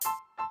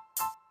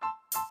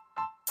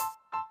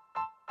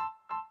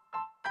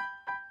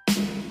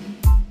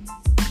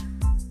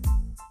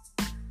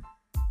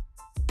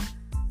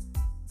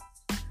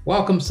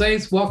Welcome,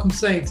 saints. Welcome,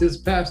 saints. It's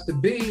Pastor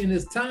B, and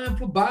it's time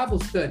for Bible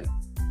study.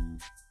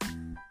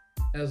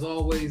 As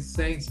always,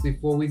 saints,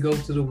 before we go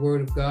to the Word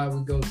of God,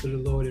 we go to the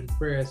Lord in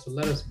prayer. So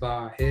let us bow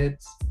our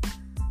heads.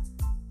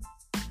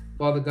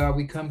 Father God,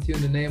 we come to you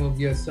in the name of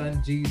your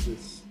Son,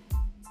 Jesus,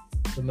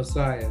 the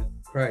Messiah,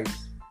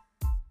 Christ.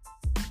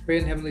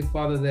 Praying, Heavenly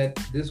Father, that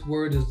this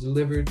word is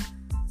delivered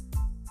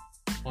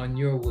on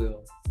your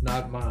will,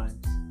 not mine.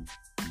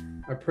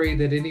 I pray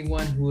that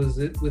anyone who is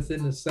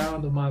within the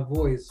sound of my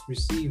voice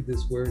receive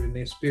this word and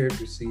their spirit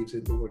receives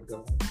it, Lord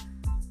God.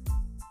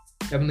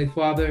 Heavenly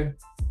Father,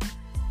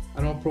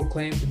 I don't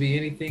proclaim to be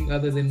anything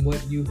other than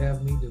what you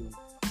have me doing.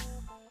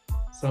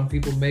 Some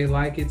people may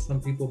like it, some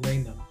people may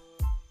not.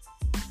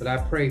 But I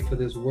pray for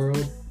this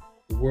world,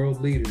 the world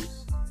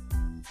leaders.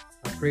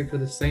 I pray for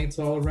the saints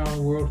all around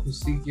the world who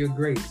seek your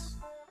grace.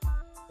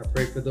 I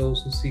pray for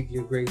those who seek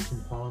your grace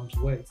in harm's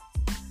way.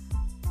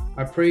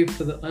 I pray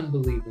for the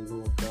unbeliever,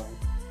 Lord God,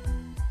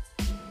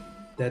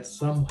 that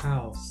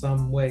somehow,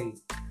 some way,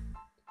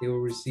 they will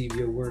receive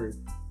your word.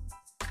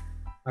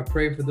 I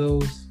pray for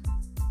those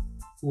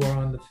who are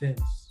on the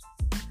fence.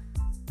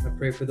 I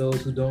pray for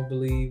those who don't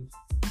believe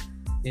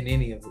in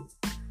any of it.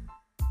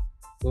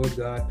 Lord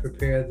God,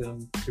 prepare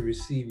them to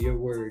receive your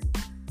word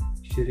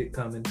should it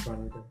come in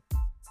front of them.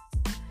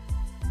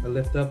 I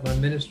lift up my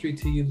ministry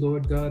to you,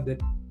 Lord God,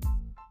 that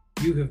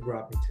you have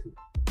brought me to.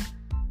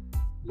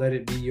 Let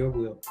it be your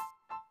will.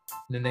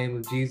 In the name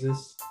of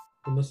Jesus,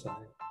 the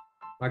Messiah,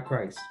 my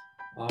Christ.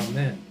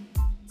 Amen.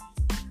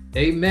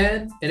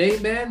 Amen and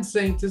amen,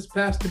 saints. It's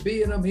Pastor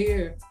B, and I'm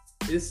here.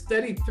 It's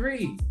study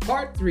 3,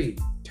 part 3,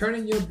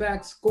 turning your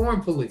back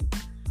scornfully.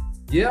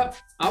 Yep,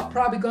 I'm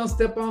probably going to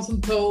step on some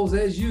toes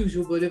as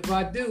usual, but if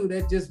I do,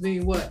 that just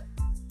means what?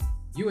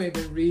 You ain't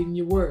been reading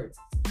your word.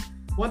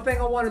 One thing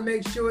I want to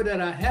make sure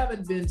that I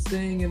haven't been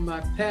saying in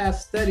my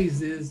past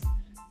studies is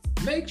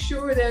make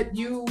sure that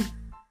you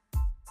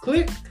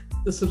click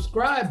the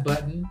subscribe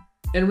button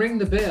and ring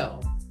the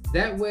bell.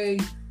 That way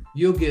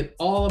you'll get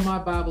all of my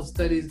Bible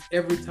studies.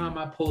 Every time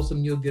I post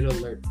them, you'll get an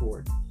alert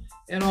for it.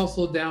 And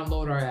also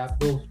download our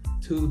app. Go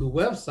to the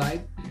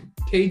website,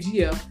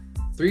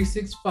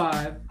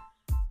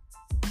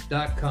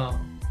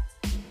 kgf365.com.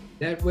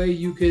 That way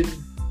you can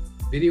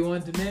video on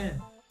demand.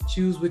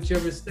 Choose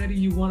whichever study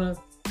you want to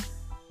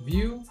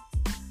view.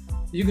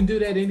 You can do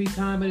that any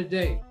time of the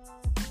day.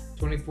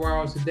 24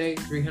 hours a day,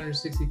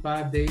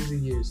 365 days a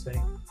year, saint.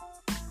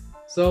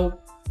 So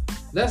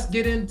let's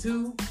get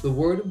into the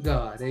Word of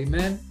God.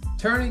 Amen.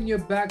 Turning your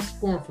back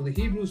scornfully.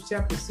 Hebrews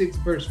chapter 6,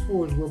 verse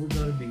 4 is where we're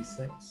going to be,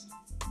 saints.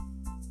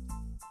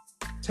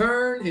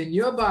 Turn in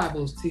your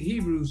Bibles to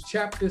Hebrews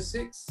chapter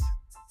 6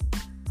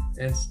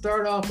 and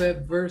start off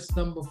at verse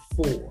number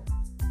 4.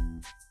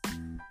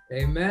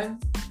 Amen.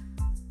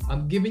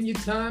 I'm giving you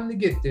time to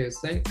get there,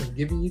 saints. I'm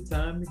giving you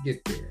time to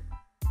get there.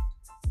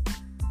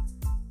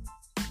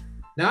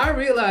 Now, I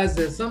realize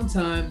that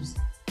sometimes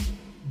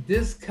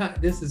this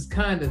is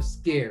kind of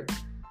scary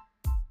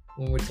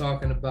when we're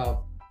talking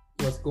about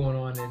what's going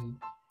on in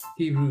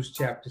Hebrews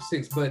chapter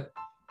 6. But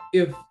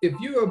if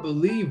you're a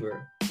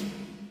believer,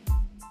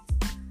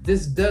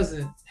 this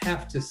doesn't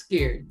have to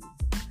scare you,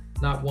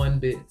 not one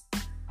bit.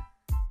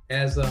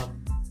 As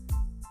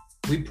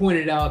we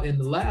pointed out in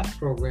the last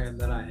program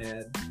that I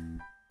had,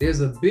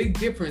 there's a big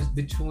difference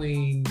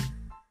between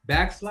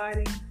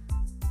backsliding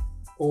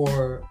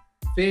or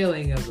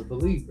failing as a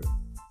believer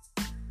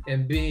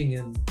and being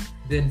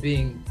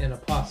an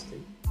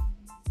apostate.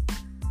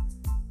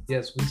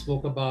 Yes, we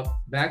spoke about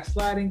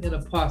backsliding and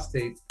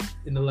apostate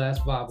in the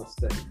last Bible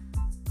study.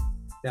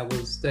 That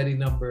was study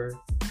number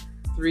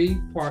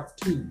 3, part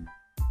 2.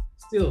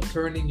 Still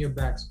turning your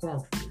back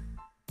scornfully.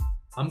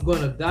 I'm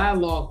going to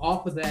dialogue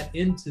off of that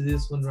into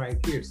this one right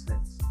here,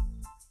 saints.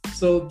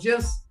 So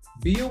just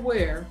be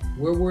aware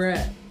where we're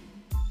at.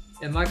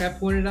 And like I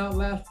pointed out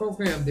last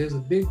program, there's a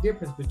big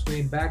difference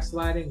between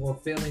backsliding or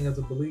failing as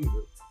a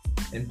believer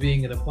and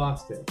being an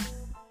apostate.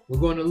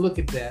 We're going to look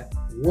at that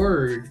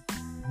word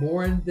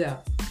more in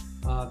depth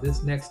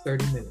this next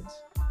 30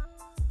 minutes.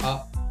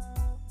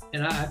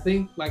 And I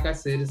think, like I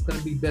said, it's going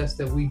to be best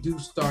that we do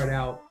start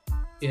out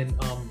in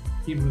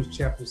Hebrews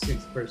chapter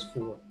 6, verse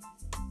 4.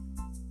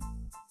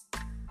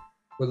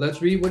 But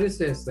let's read what it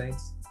says,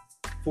 saints.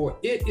 For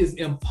it is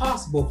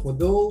impossible for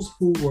those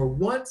who were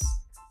once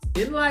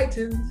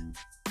enlightened.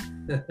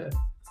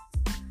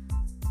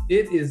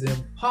 It is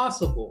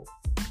impossible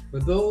for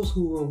those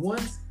who were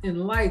once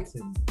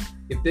enlightened,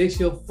 if they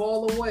shall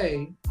fall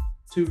away,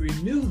 to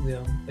renew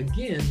them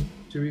again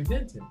to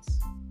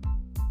repentance.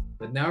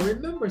 But now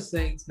remember,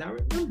 saints,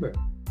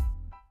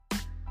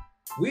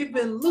 we've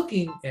been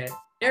looking at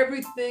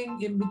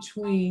everything in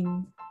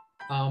between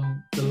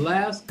the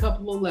last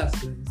couple of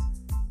lessons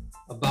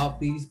about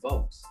these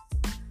folks.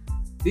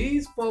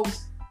 These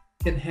folks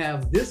can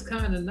have this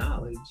kind of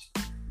knowledge.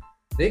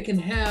 They can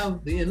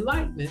have the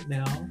enlightenment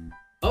now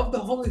of the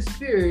Holy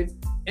Spirit,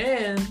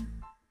 and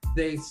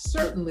they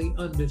certainly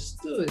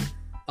understood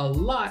a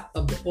lot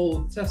of the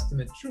Old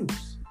Testament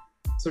truths.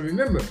 So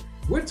remember,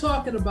 we're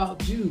talking about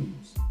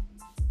Jews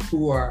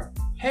who are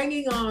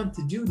hanging on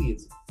to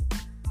Judaism.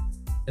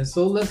 And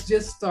so let's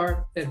just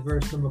start at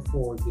verse number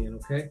 4 again,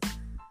 okay?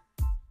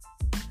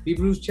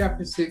 Hebrews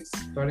chapter 6,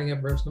 starting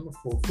at verse number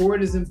 4. For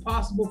it is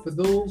impossible for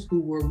those who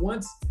were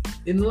once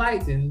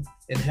enlightened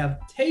and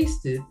have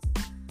tasted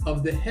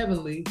of the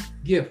heavenly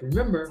gift.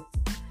 Remember,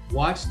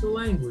 watch the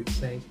language,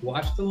 saints.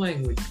 Watch the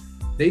language.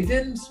 They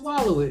didn't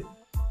swallow it.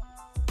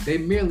 They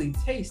merely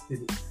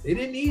tasted it. They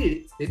didn't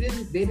eat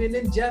it. They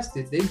didn't ingest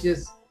it. They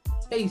just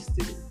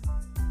tasted it.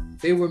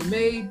 They were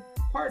made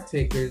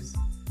partakers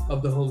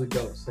of the Holy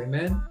Ghost.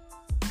 Amen.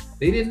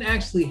 They didn't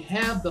actually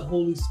have the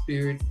Holy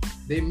Spirit.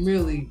 They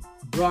merely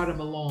brought him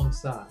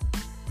alongside.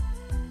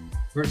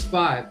 Verse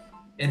 5,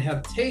 and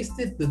have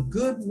tasted the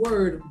good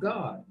word of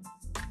God.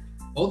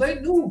 Oh, they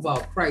knew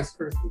about Christ's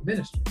earthly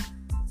ministry.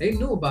 They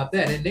knew about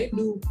that, and they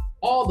knew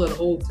all of the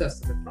Old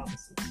Testament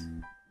promises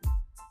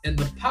and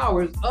the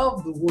powers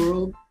of the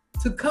world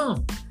to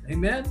come.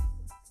 Amen.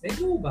 They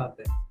knew about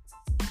that.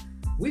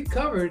 We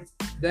covered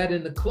that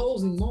in the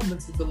closing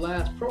moments of the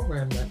last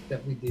program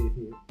that we did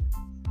here.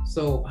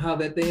 So how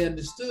that they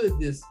understood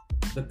this,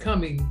 the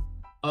coming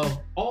of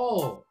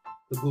all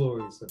the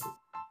glories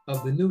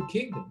of the new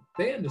kingdom.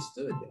 They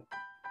understood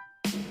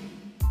that.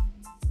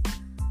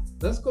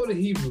 Let's go to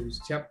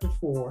Hebrews chapter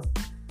 4,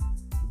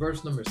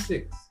 verse number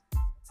 6.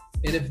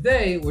 And if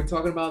we're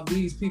talking about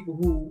these people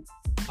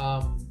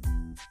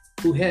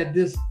who had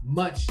this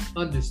much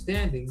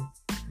understanding.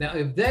 Now,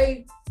 if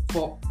they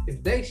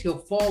shall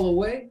fall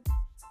away,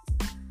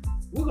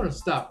 we're going to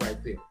stop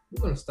right there.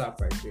 We're going to stop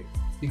right there,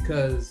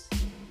 because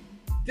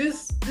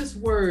this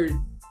word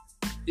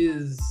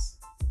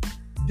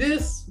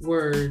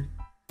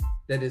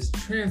that is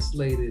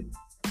translated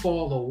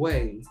fall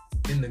away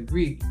in the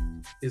Greek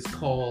is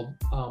called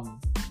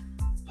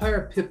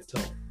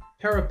parapipto.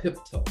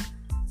 Parapipto.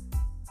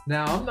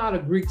 Now, I'm not a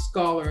Greek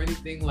scholar or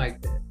anything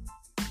like that,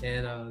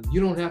 and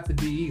you don't have to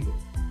be either.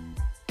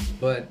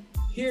 But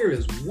here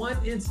is one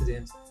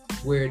incident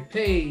where it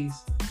pays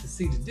to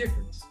see the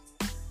difference.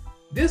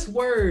 This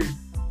word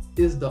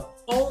is the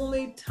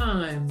only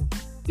time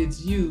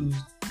it's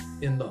used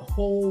in the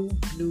whole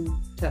New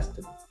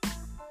Testament.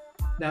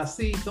 Now,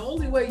 see, the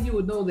only way you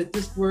would know that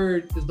this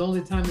word is the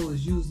only time it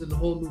was used in the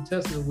whole New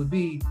Testament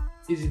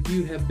is if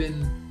you have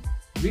been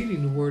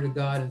reading the Word of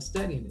God and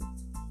studying it.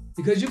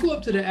 Because you go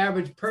up to the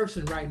average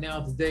person right now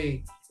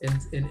today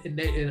and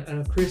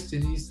a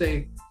Christian, you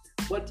say,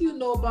 what do you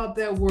know about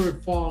that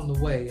word falling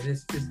away? And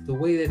it's the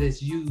way that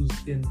it's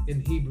used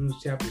in Hebrews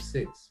chapter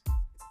 6.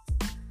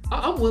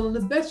 I'm willing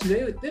to bet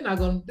you they're not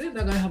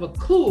gonna have a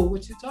clue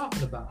what you're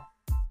talking about.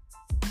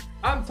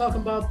 I'm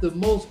talking about the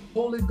most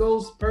Holy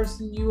Ghost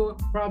person you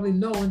probably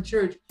know in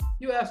church.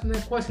 You ask them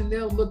that question,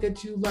 they'll look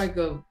at you like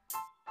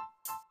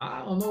I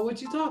don't know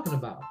what you're talking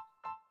about.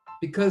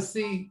 Because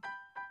see,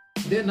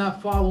 they're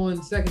not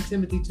following 2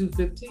 Timothy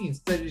 2:15,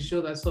 study to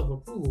show thyself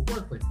approved,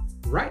 workman,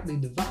 rightly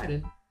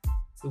dividing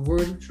the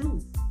word of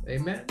truth.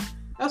 Amen.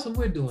 That's what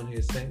we're doing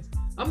here, saints.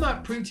 I'm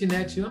not preaching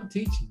at you, I'm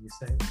teaching you,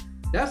 saints.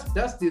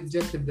 That's the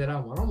objective that I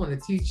want. I want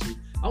to teach you.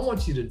 I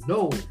want you to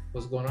know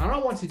what's going on. I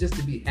don't want you just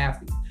to be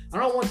happy. I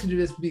don't want you to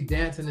just be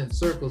dancing in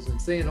circles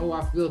and saying, oh,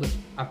 I feel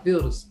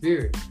the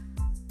Spirit.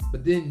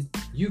 But then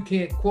you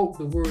can't quote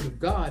the word of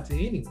God to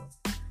anyone.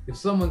 If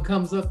someone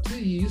comes up to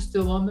you, you're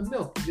still on the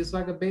milk. You're just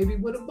like a baby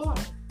with a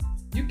bottle.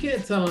 You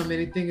can't tell them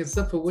anything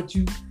except for what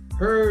you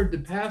heard the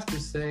pastor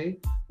say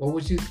or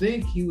what you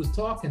think he was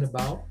talking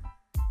about.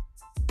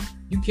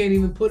 You can't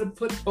even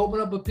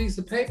open up a piece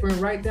of paper and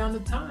write down the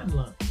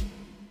timeline.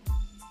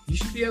 You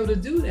should be able to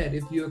do that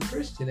if you're a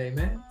Christian,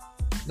 amen?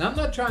 Now, I'm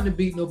not trying to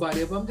beat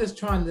nobody up. I'm just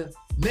trying to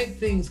make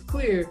things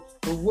clear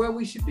of where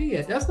we should be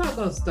at. That's not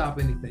going to stop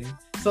anything.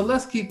 So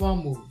let's keep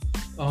on moving.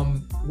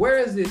 Where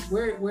is it?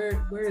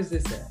 Where is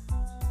this at?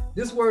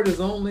 This word is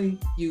only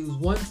used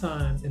one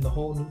time in the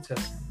whole New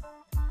Testament,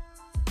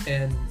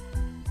 and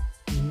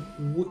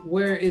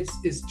where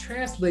it's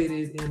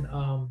translated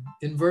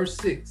in verse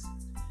 6,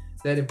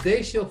 that if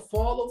they shall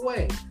fall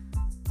away,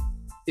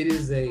 it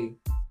is a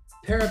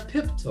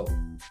parapipto,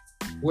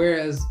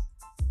 whereas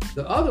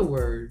the other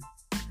word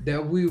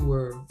that we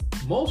were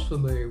most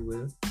familiar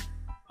with,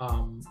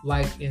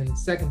 like in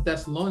 2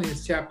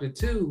 Thessalonians chapter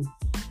 2,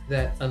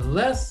 that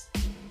unless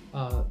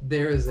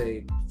there is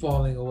a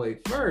falling away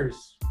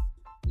first,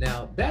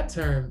 now that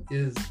term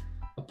is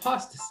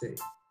apostasy.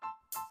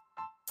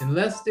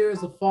 Unless there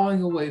is a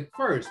falling away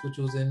first, which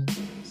was in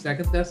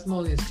 2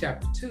 Thessalonians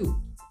chapter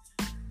 2,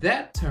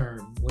 that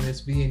term, when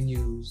it's being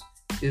used,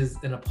 is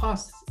an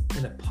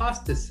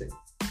apostasy.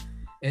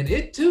 And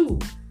it too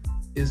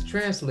is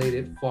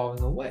translated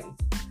falling away,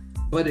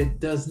 but it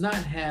does not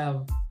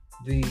have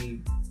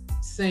the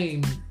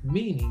same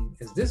meaning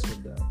as this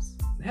one does.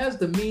 It has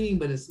the meaning,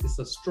 but it's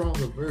a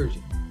stronger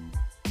version.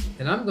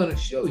 And I'm going to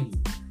show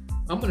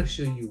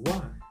you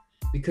why.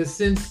 Because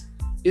since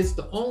it's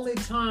the only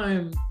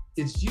time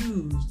it's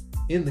used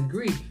in the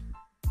Greek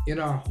in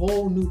our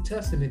whole New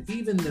Testament,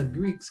 even the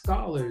Greek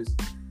scholars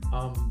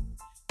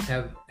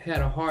have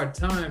had a hard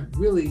time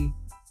really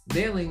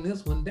nailing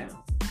this one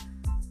down.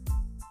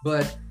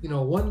 But,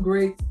 one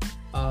great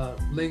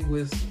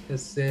linguist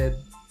has said,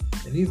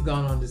 and he's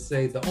gone on to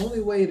say, the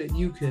only way that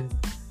you can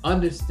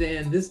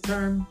understand this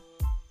term,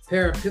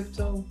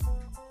 parapipto,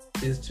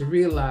 is to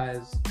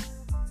realize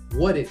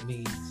what it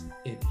means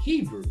in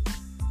Hebrew.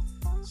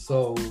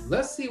 So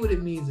let's see what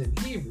it means in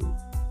Hebrew.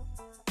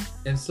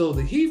 And so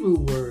the Hebrew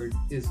word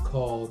is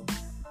called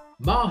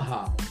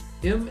mahal,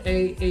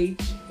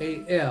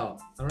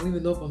 M-A-H-A-L. I don't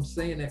even know if I'm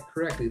saying that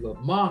correctly,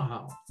 but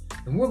mahal.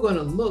 And we're going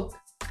to look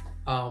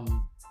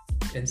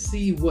and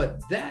see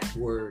what that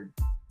word,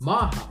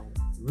 mahal,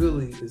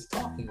 really is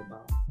talking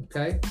about,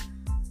 okay?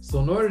 So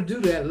in order to do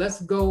that,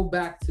 let's go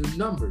back to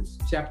Numbers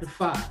chapter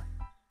 5.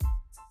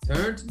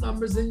 Turn to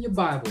Numbers in your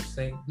Bible,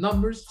 Saint.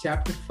 Numbers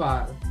chapter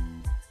 5.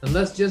 And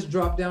let's just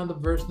drop down to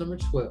verse number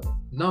 12.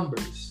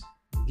 Numbers.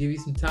 I'll give you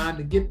some time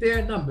to get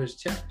there. Numbers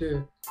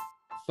chapter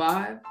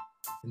 5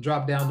 and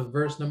drop down to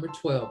verse number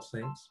 12,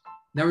 Saints.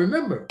 Now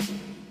remember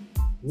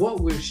what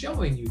we're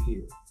showing you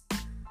here.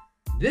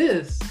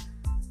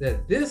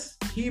 This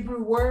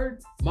Hebrew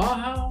word,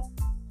 mahal,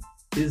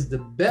 is the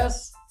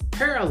best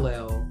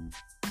parallel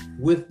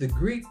with the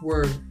Greek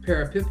word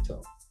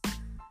parapipto,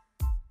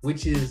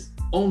 which is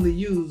only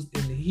used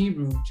in the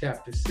Hebrew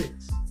chapter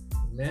 6.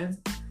 Amen.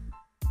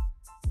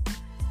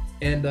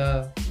 And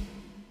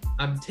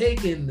I'm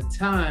taking the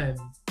time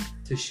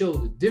to show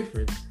the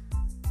difference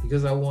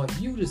because I want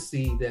you to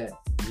see that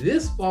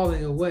this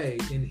falling away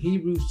in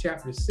Hebrews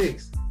chapter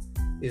 6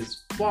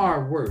 is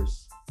far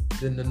worse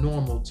than the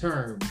normal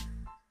term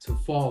to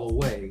fall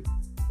away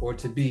or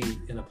to be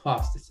an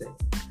apostate.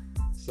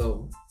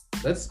 So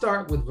let's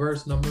start with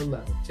verse number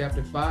 11.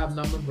 Chapter 5,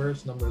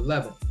 verse number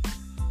 11.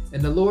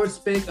 And the Lord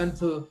spake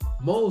unto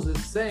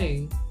Moses,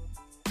 saying,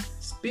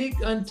 Speak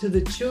unto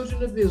the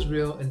children of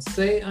Israel, and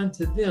say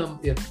unto them,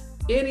 if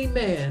any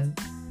man,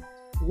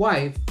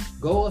 wife,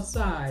 go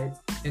aside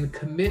and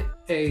commit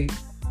a,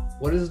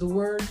 what is the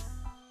word?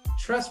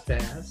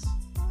 Trespass.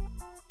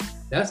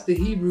 That's the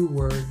Hebrew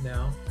word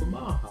now for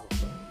mahal.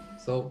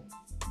 So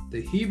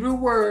the Hebrew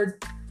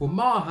word for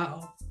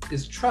mahal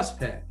is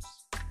trespass.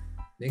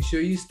 Make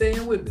sure you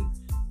staying with me.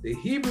 The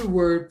Hebrew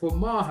word for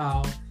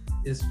mahal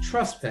is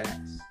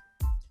trespass.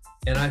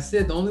 And I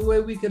said the only way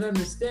we can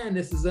understand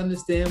this is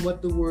understand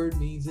what the word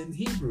means in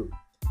Hebrew.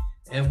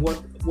 And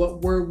what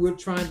word we're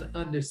trying to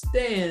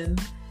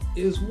understand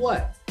is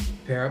what?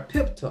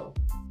 Parapipto.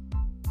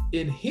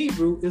 In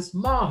Hebrew, it's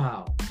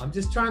mahal. I'm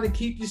just trying to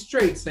keep you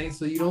straight, saints,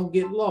 so you don't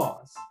get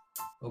lost.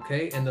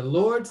 Okay? And the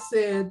Lord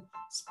said,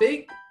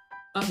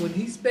 when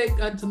he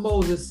spake unto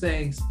Moses,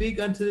 saying, Speak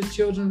unto the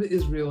children of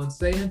Israel, and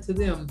say unto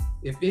them,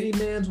 if any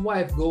man's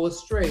wife go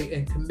astray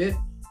and commit,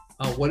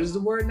 what is the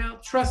word now?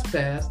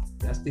 Trespass.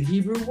 That's the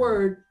Hebrew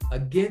word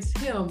against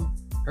him,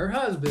 her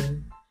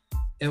husband.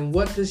 And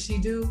what does she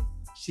do?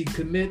 She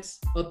commits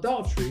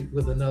adultery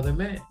with another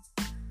man.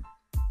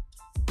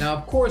 Now,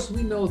 of course,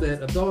 we know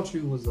that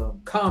adultery was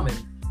common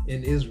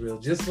in Israel,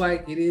 just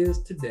like it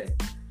is today,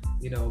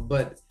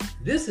 but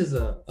this is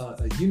a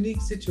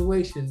unique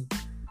situation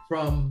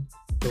from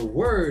the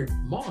word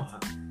mahal.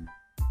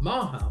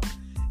 Mahal.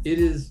 It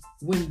is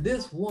when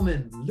this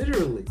woman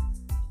literally,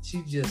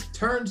 she just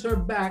turns her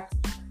back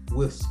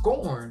with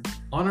scorn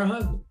on her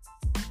husband.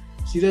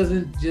 She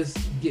doesn't just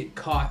get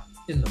caught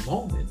in the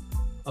moment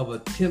of a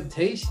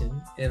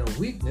temptation and a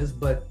weakness,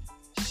 but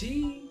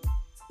she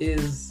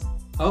is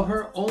of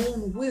her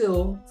own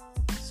will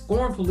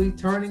scornfully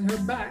turning her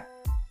back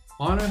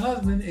on her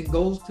husband and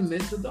goes to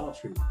commit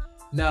adultery.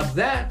 Now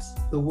that's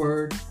the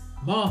word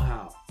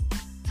mahal,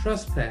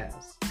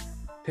 trespass,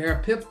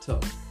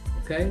 parapipto,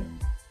 okay?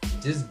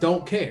 Just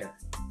don't care.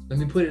 Let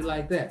me put it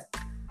like that.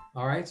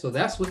 All right, so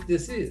that's what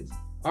this is.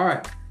 All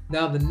right,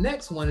 now the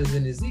next one is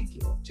in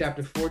Ezekiel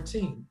chapter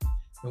 14,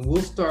 and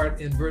we'll start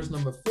in verse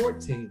number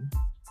 14.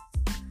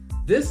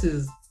 This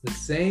is the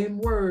same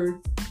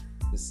word,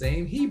 the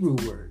same Hebrew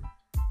word,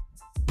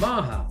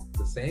 mahal,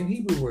 the same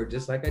Hebrew word,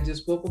 just like I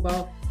just spoke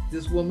about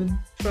this woman,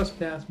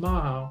 trespass,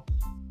 mahal,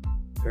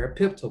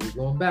 parapipto.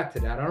 We're going back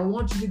to that. I don't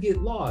want you to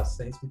get lost,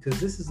 saints, because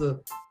this is a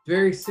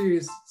very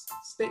serious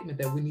statement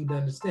that we need to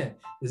understand.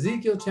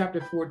 Ezekiel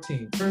chapter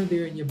 14, turn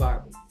there in your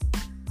Bible.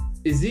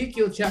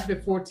 Ezekiel chapter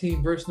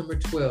 14, verse number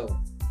 12.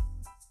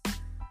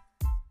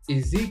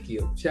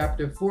 Ezekiel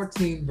chapter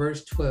 14,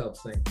 verse 12,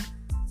 saints.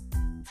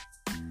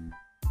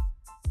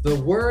 The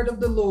word of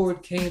the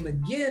Lord came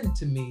again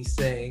to me,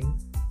 saying,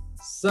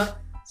 Son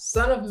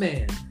of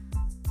man,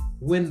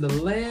 when the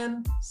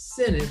land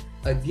sinneth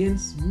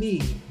against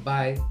me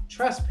by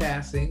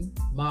trespassing,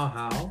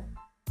 mahal,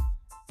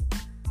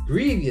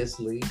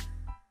 grievously,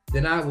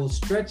 then I will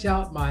stretch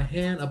out my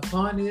hand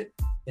upon it,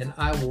 and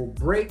I will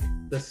break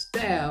the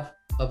staff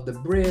of the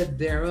bread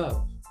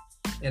thereof,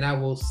 and I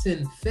will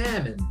send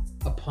famine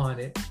upon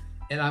it,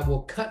 and I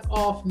will cut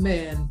off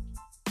man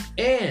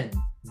and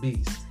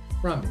beast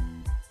from it.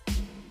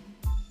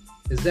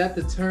 Is that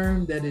the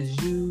term that is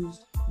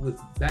used with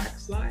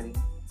backsliding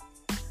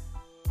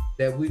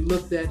that we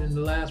looked at in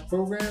the last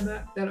program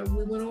that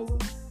we went over?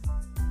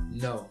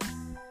 No,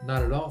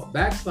 not at all.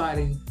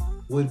 Backsliding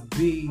would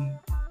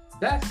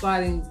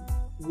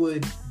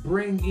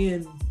bring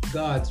in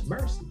God's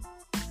mercy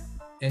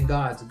and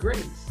God's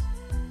grace.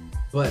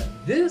 But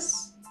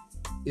this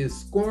is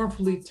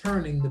scornfully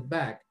turning the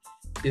back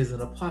is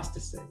an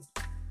apostasy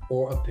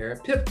or a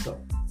parapipto,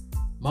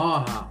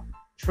 mahal,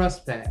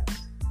 trespass.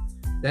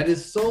 That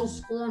is so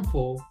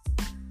scornful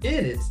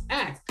in its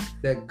act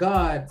that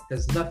God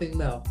has nothing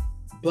left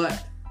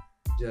but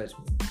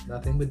judgment,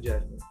 nothing but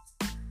judgment.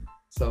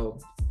 So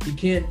he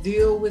can't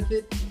deal with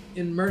it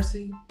in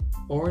mercy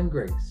or in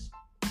grace.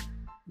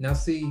 Now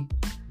see,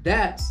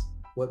 that's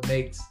what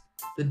makes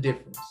the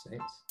difference,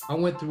 saints. I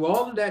went through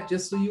all of that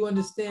just so you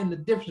understand the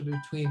difference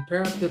between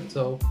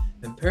parapipto,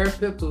 and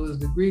parapipto is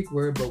the Greek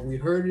word, but we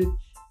heard it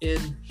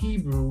in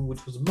Hebrew,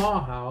 which was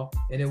mahal,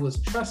 and it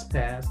was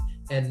trespass.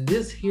 And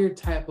this here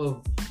type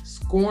of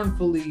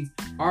scornfully,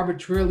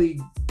 arbitrarily,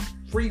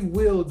 free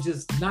will,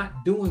 just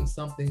not doing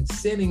something,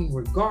 sinning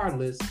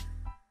regardless,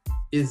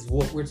 is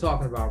what we're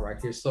talking about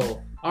right here.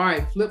 So, all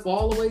right, flip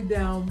all the way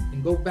down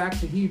and go back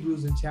to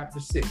Hebrews in chapter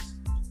 6.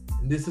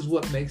 And this is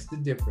what makes the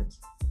difference.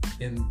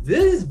 In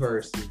these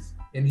verses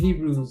in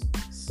Hebrews,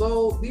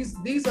 so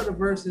these are the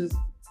verses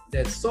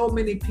that so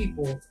many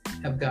people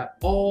have got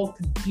all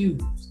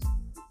confused.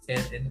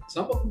 And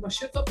some of them are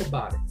shook up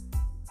about it.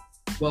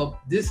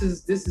 Well, this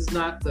is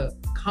not the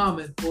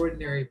common,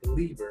 ordinary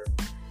believer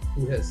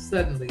who has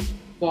suddenly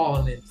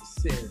fallen into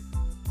sin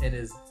and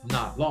is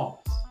not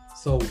lost.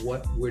 So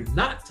what we're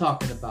not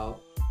talking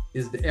about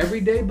is the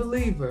everyday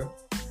believer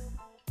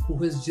who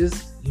has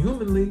just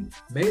humanly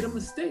made a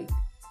mistake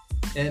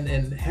and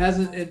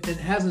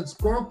hasn't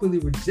scornfully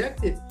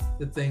rejected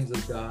the things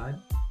of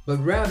God, but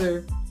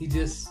rather he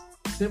just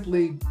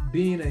simply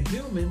being a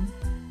human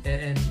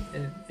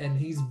and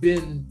he's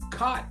been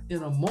caught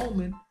in a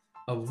moment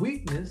of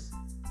weakness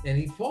and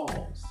he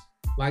falls.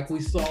 Like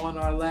we saw in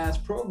our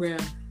last program,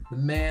 the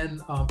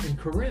man in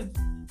Corinth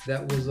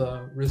that was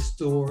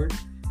restored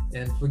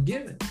and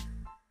forgiven.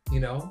 You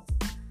know,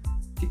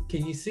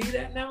 can you see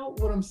that now?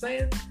 What I'm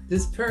saying?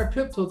 This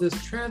parapipto,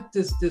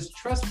 this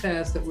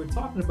trespass that we're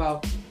talking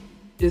about,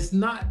 it's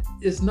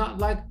not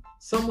like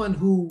someone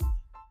who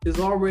is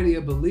already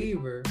a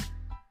believer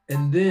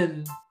and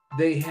then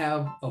they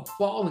have a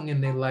falling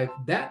in their life.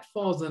 That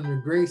falls under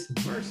grace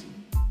and mercy.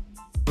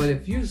 But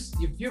if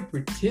you're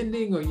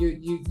pretending or you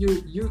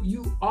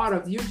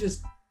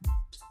just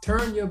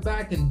turn your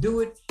back and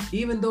do it,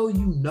 even though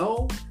you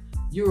know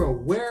you're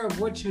aware of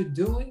what you're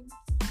doing,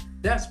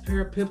 that's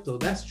parapipto,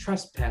 that's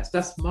trespass,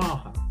 that's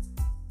mahal.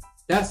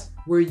 That's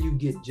where you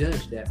get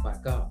judged at by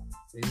God.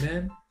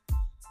 Amen.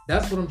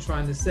 That's what I'm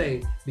trying to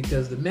say,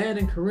 because the man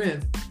in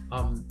Corinth,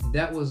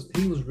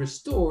 he was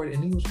restored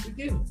and he was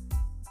forgiven.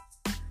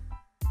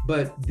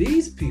 But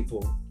these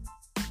people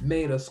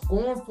made a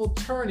scornful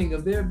turning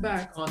of their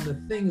back on the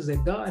things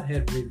that God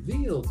had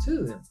revealed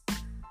to them.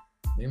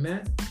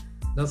 Amen.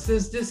 Now,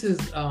 since this is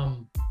a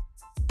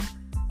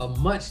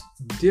much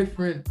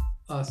different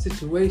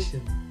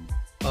situation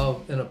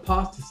of an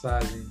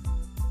apostatizing,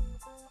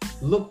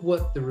 look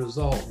what the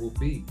result will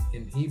be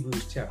in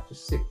Hebrews chapter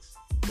 6,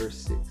 verse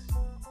 6.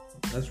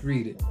 Let's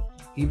read it.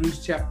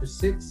 Hebrews chapter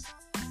 6,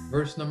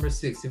 verse number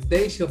 6. If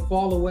they shall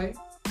fall away,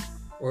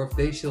 or if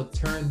they shall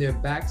turn their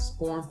backs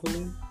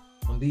scornfully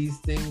on these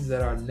things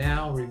that are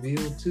now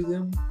revealed to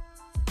them,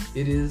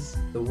 it is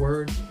the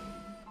word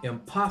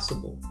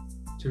impossible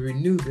to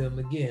renew them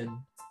again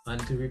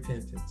unto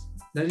repentance.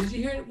 Now, did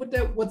you hear what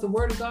the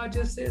word of God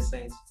just said,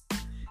 saints?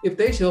 If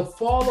they shall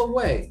fall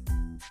away,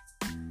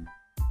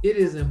 it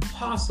is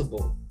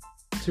impossible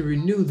to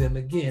renew them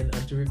again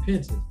unto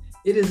repentance.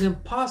 It is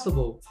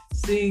impossible,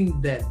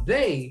 seeing that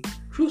they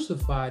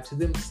crucified to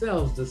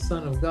themselves the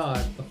Son of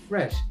God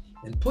afresh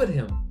and put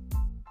him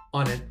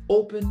on an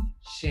open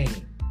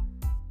shame.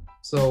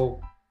 So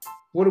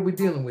what are we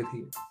dealing with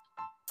here?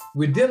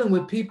 We're dealing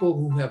with people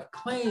who have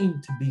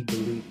claimed to be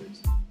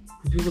believers.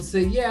 People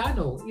say, yeah, I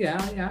know. Yeah,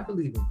 I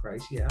believe in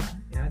Christ. Yeah,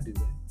 I do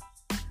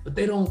that. But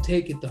they don't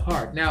take it to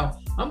heart. Now,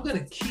 I'm going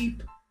to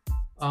keep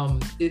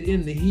it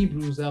in the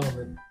Hebrews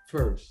element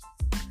first,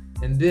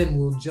 and then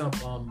we'll jump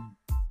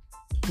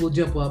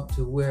up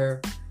to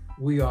where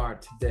we are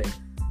today.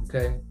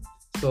 Okay?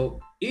 So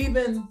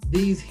even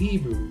these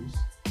Hebrews,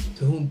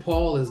 to whom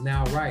Paul is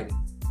now writing,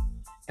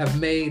 have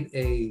made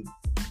a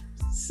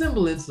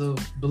semblance of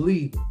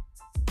believing.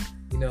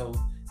 You know,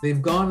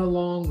 they've gone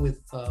along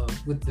with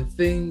the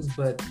things,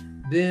 but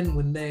then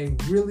when they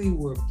really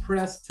were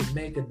pressed to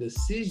make a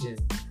decision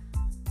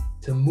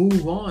to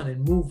move on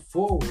and move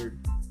forward,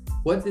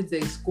 what did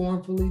they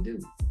scornfully do?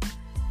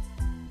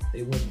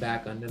 They went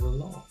back under the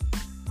law.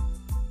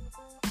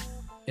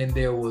 And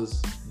there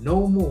was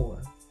no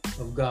more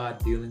of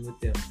God dealing with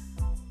them.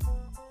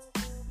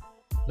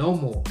 No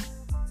more.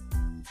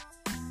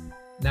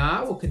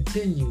 Now, I will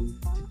continue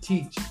to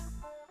teach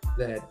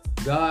that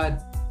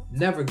God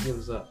never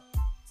gives up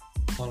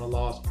on a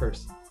lost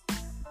person.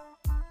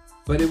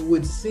 But it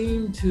would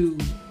seem to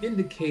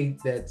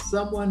indicate that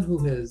someone who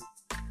has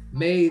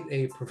made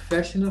a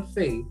profession of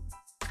faith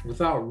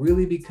without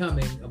really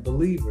becoming a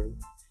believer,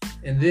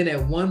 and then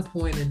at one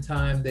point in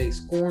time they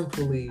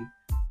scornfully,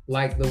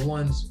 like the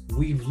ones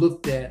we've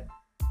looked at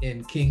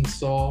in King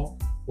Saul,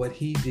 what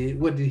he did,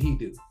 what did he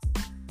do?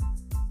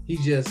 He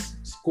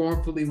just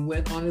scornfully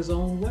went on his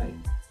own way.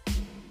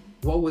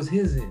 What was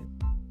his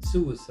end?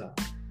 Suicide.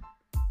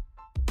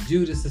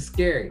 Judas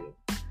Iscariot.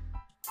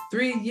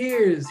 3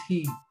 years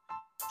he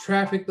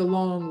trafficked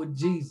along with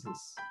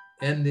Jesus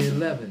and the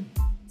 11,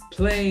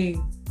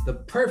 playing the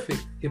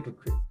perfect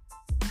hypocrite.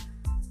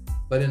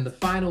 But in the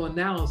final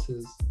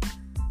analysis,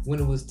 when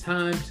it was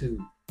time to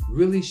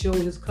really show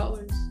his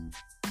colors,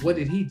 what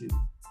did he do?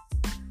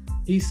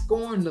 He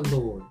scorned the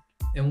Lord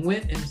and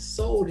went and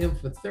sold him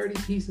for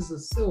 30 pieces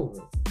of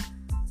silver.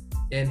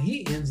 And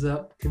he ends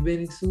up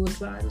committing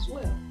suicide as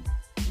well.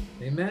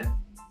 Amen?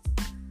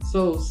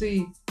 So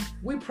see,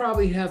 we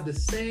probably have the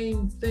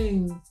same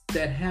thing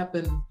that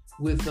happened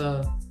with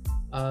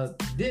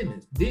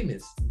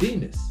Demas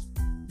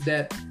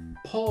that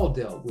Paul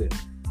dealt with.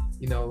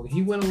 You know,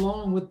 he went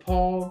along with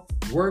Paul,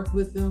 worked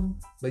with him,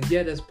 but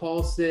yet, as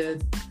Paul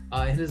said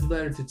in his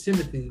letter to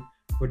Timothy,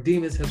 for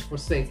Demas has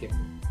forsaken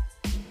him.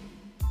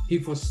 He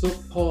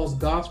forsook Paul's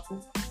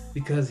gospel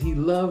because he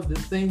loved the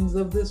things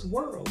of this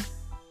world.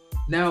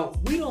 Now,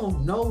 we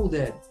don't know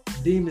that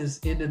Demas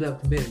ended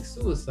up committing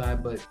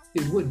suicide, but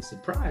it wouldn't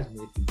surprise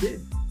me if he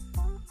did.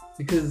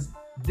 Because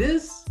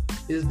this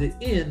is the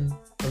end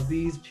of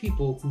these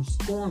people who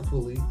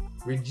scornfully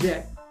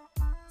reject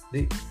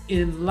the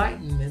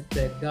enlightenment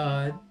that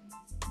God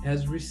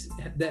has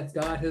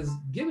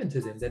given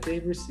to them, that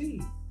they've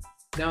received.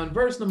 Now in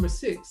verse number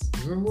 6,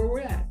 remember where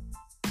we're at.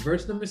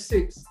 Verse number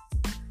 6.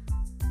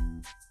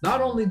 Not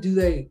only do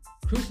they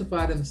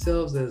crucify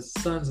themselves as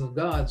sons of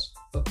God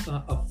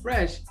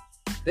afresh,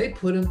 they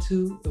put him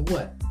to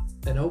what?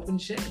 An open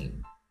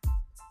shame.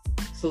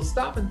 So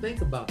stop and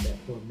think about that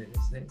for a minute.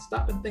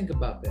 Stop and think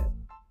about that.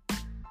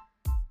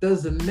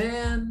 Does the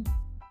man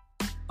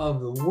of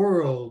the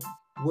world,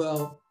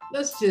 well,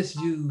 let's just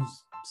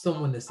use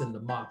someone that's in the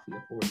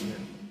mafia, for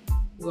example.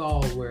 We're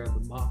all aware of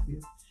the mafia.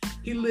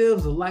 He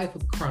lives a life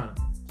of crime.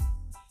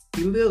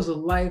 He lives a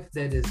life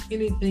that is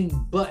anything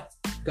but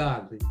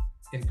godly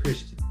and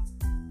Christian.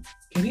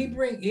 Can he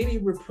bring any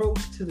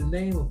reproach to the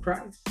name of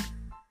Christ?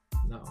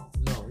 No,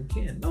 he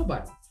can't.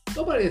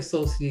 Nobody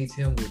associates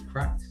him with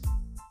Christ.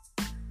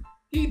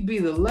 He'd be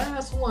the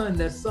last one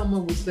that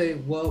someone would say,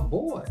 well,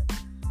 boy,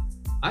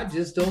 I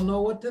just don't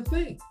know what to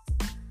think.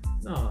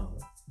 No,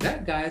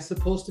 that guy is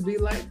supposed to be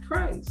like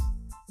Christ.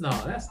 No,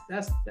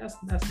 that's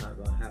not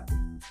gonna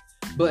happen.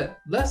 But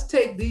let's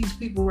take these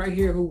people right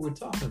here who we're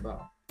talking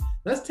about.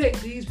 Let's take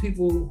these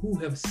people who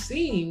have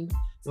seemed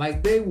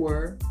like they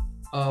were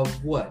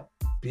of what?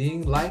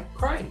 Being like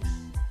Christ,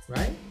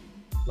 right?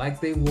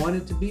 Like they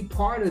wanted to be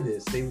part of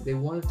this. They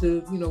wanted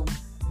to,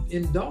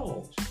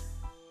 indulge.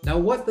 Now,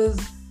 what does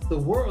the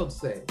world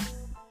say?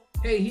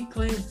 Hey, he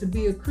claims to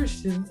be a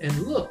Christian, and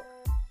look,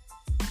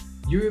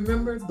 you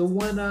remember the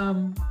one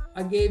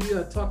I gave you?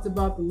 I talked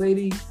about the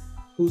lady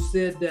who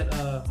said that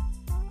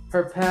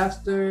her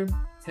pastor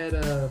had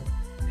a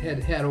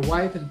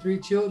wife and 3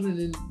 children,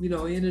 and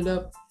ended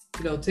up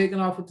taking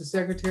off with the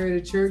secretary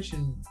of the church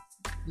and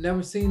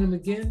never seen him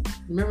again.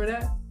 Remember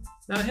that?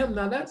 Now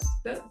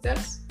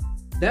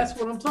that's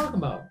what I'm talking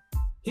about.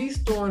 He's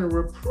throwing a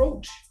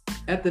reproach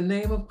at the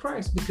name of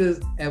Christ because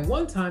at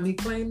one time he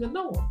claimed to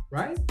know him,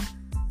 right?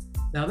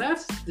 Now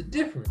that's the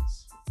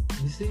difference.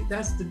 You see,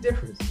 that's the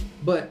difference.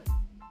 But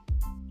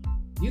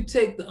you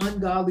take the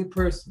ungodly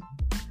person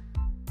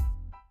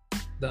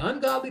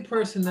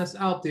that's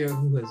out there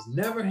who has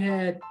never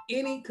had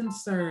any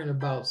concern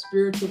about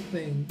spiritual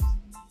things,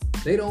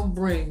 they don't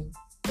bring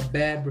a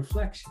bad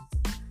reflection.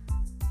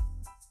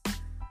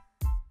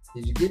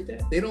 Did you get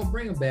that? They don't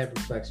bring a bad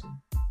reflection.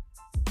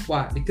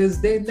 Why?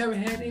 Because they've never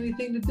had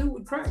anything to do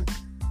with Christ.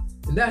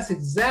 And that's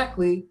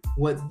exactly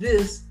what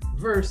this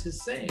verse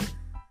is saying.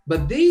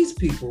 But these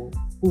people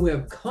who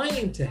have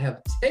claimed to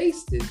have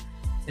tasted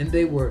and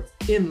they were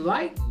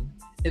enlightened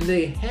and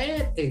they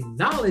had a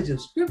knowledge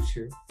of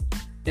Scripture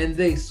and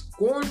they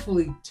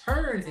scornfully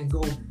turn and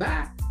go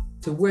back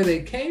to where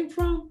they came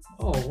from.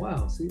 Oh,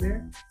 wow. See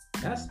there?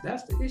 That's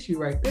the issue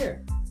right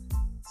there.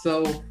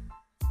 So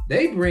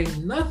they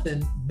bring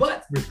nothing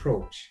but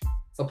reproach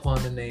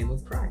upon the name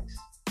of Christ.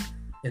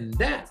 And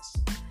that's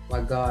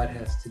why God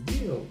has to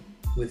deal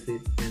with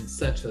it in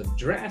such a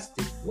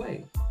drastic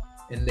way.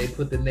 And they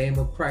put the name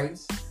of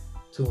Christ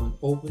to an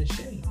open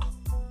shame.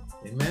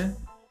 Amen.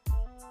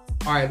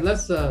 All right,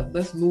 let's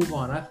move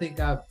on. I think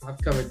I've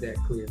covered that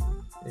clearly.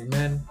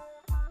 Amen.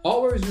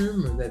 Always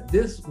remember that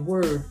this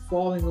word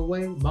falling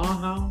away,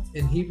 mahal,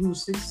 in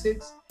Hebrews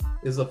 6:6,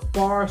 is a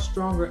far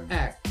stronger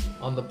act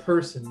on the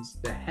persons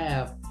that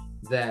have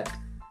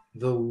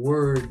the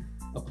word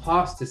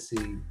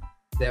apostasy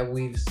that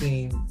we've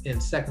seen in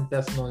 2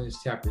 Thessalonians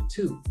chapter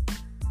 2,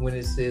 when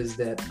it says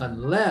that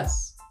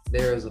unless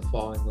there is a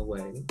falling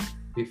away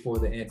before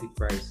the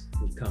Antichrist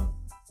would come.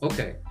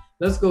 Okay,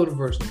 let's go to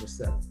verse number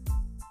 7.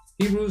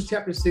 Hebrews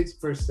chapter 6,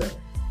 verse 7.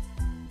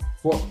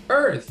 For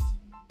earth,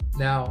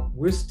 now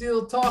we're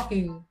still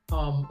talking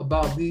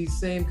about these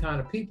same kind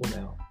of people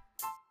now.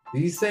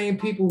 These same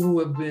people who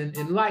have been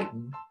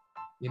enlightened,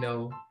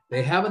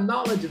 They have a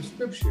knowledge of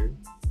Scripture,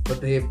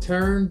 but they have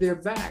turned their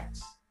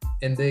backs,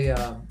 and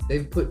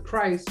they've put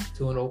Christ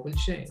to an open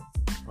shame.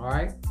 All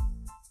right.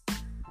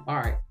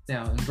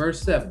 Now in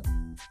verse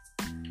 7,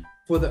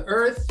 for the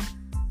earth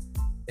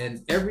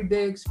and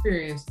everyday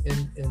experience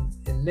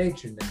in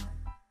nature now,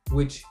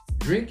 which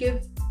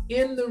drinketh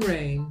in the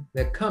rain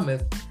that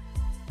cometh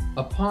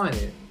upon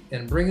it,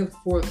 and bringeth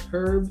forth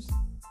herbs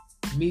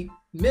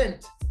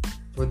meant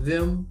for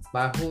them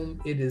by whom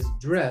it is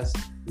dressed,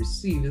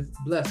 receiveth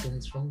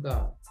blessings from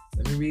God.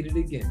 Let me read it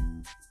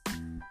again.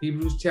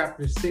 Hebrews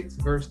chapter 6,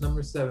 verse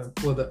number 7.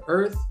 For the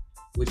earth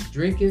which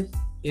drinketh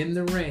in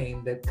the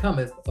rain that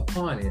cometh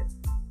upon it,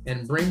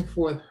 and bring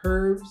forth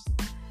herbs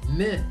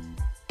meant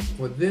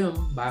for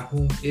them by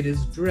whom it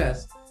is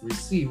dressed,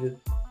 receiveth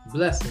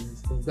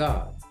blessings of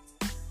God.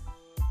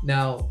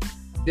 Now,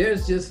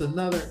 there's just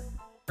another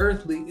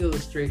earthly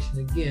illustration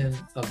again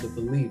of the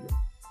believer.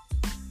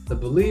 The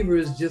believer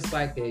is just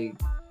like a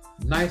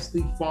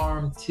nicely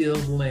farmed,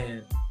 tilled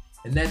land,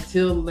 and that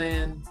tilled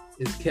land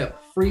is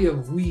kept free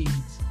of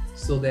weeds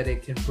so that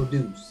it can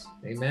produce.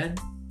 Amen.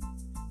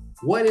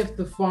 What if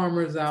the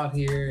farmers out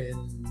here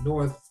in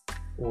North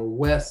or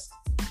West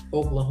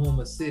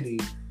Oklahoma City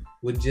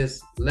would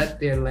just let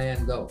their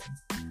land go?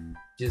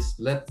 Just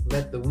let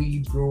the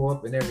weeds grow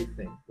up and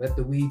everything. Let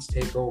the weeds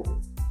take over.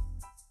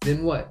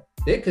 Then what?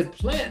 They could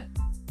plant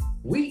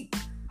wheat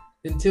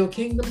until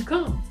kingdom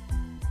come.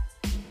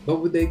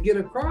 But would they get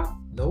a crop?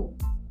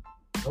 Nope.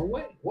 No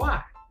way.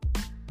 Why?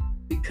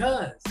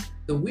 Because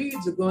the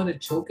weeds are going to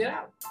choke it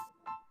out.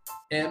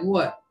 And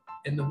what?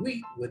 And the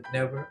wheat would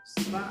never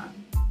survive.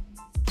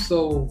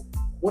 So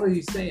what are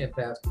you saying,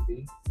 Pastor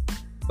B?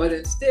 But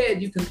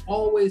instead, you can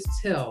always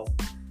tell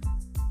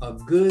a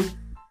good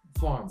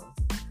farmer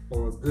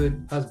or a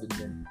good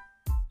husbandman.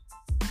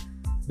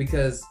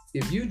 Because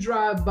if you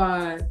drive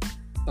by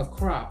a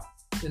crop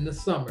in the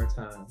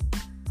summertime,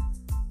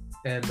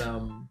 and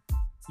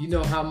you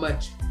know how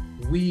much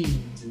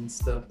weeds and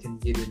stuff can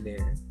get in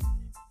there.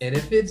 And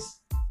if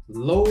it's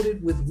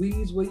loaded with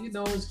weeds, well,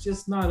 it's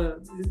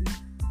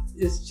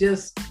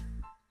just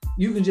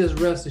you can just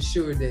rest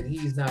assured that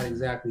he's not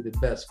exactly the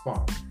best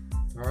farmer.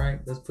 All right,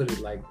 let's put it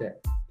like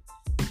that.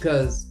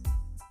 Because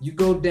you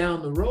go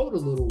down the road a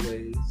little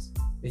ways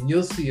and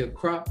you'll see a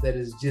crop that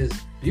is just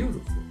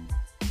beautiful,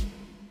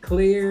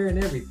 clear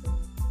and everything.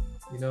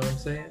 You know what I'm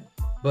saying?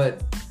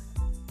 But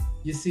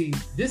you see,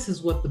 this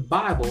is what the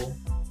Bible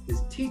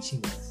is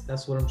teaching us.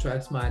 That's what I'm trying.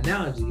 That's my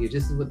analogy here.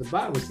 This is what the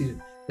Bible is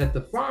teaching. That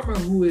the farmer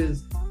who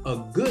is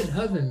a good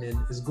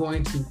husbandman is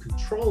going to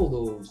control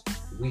those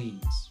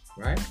weeds,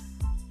 right?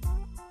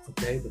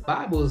 Okay, the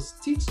Bible is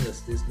teaching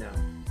us this now.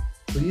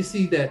 So you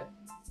see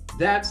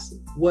that's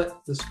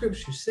what the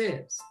Scripture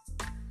says.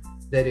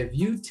 That if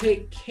you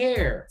take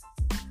care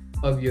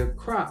of your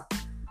crop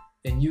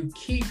and you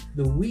keep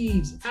the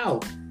weeds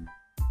out,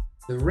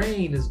 the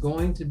rain is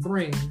going to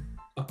bring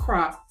a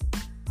crop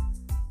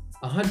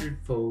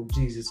 100-fold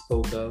Jesus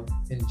spoke of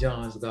in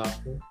John's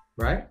gospel,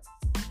 right?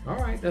 All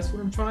right, that's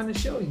what I'm trying to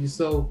show you.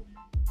 So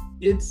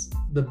it's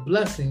the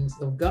blessings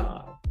of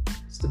God.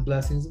 It's the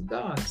blessings of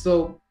God.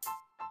 So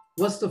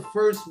what's the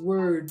first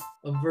word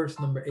of verse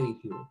number 8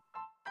 here?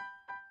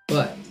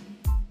 But.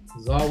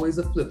 There's always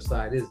a flip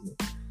side, isn't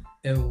it?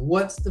 And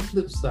what's the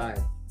flip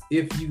side?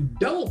 If you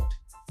don't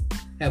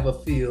have a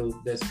field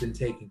that's been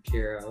taken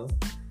care of,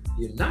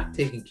 you're not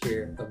taking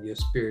care of your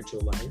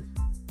spiritual life,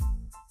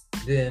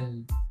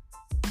 then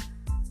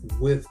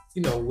with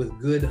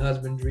good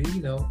husbandry,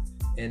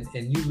 and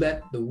you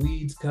let the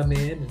weeds come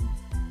in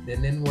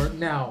and then work.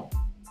 Now,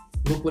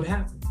 look what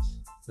happens.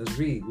 Let's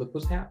read. Look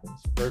what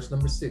happens. Verse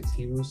number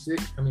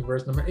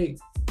 8.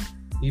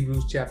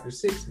 Hebrews chapter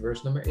 6,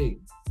 verse number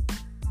 8.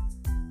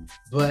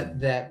 But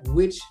that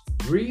which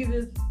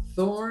breatheth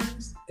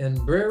thorns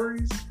and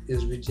berries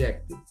is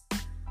rejected.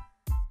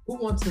 Who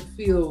wants a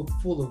field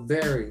full of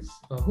berries?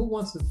 Who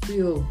wants a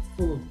field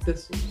full of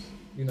thistles?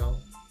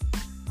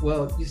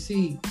 Well, you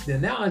see, the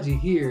analogy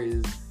here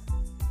is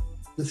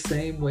the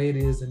same way it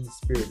is in the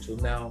spiritual.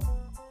 Now,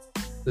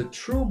 the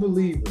true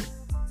believer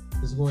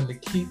is going to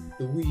keep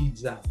the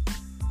weeds out.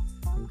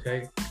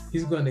 Okay?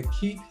 He's going to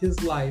keep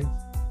his life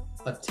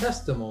a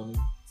testimony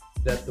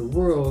that the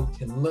world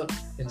can look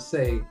and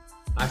say,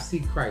 I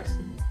see Christ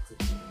in that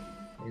person.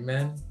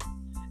 Amen.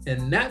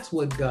 And that's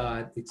what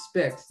God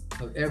expects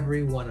of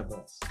every one of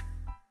us.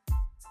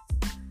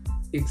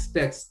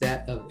 Expects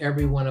that of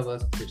every one of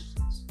us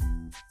Christians.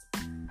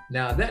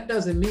 Now, that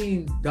doesn't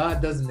mean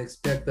God doesn't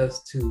expect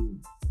us to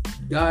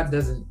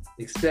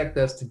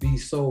be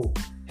so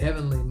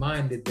heavenly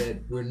minded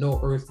that we're no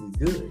earthly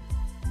good.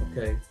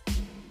 Okay.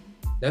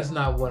 That's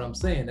not what I'm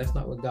saying. That's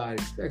not what God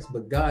expects.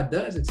 But God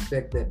does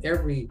expect that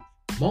every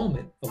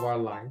moment of our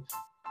life,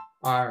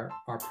 our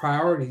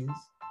priorities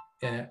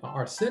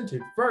are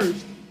centered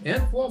first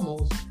and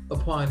foremost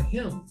upon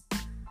Him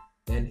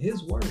and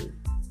His word.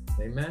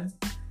 Amen.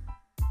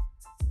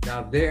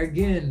 Now, there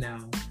again,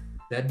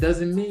 that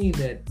doesn't mean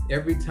that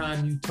every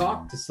time you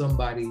talk to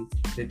somebody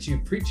that you're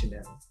preaching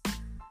at them.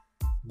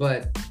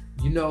 But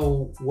you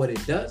know what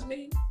it does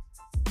mean?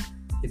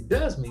 It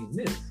does mean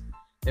this.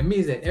 It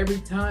means that every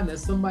time that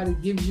somebody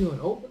gives you an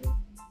opening,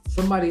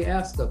 somebody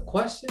asks a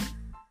question,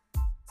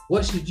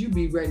 what should you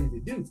be ready to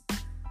do?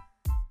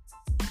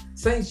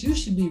 Saints, you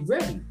should be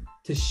ready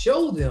to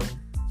show them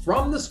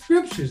from the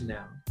scriptures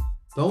now.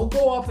 Don't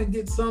go off and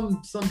get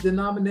some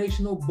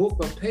denominational book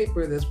or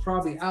paper that's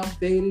probably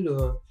outdated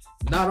or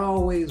not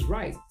always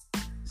right.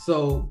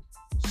 So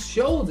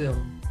show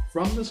them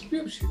from the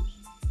scriptures.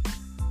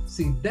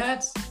 See,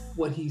 that's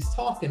what he's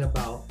talking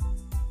about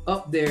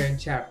up there in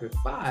chapter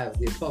 5.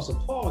 The Apostle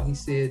Paul, he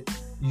said,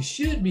 you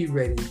should be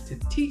ready to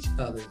teach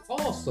others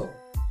also,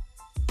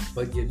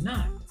 but you're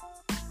not.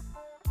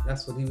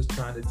 That's what he was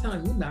trying to tell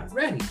you. You're not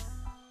ready.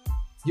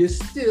 You're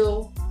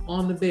still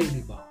on the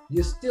baby bottle.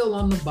 You're still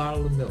on the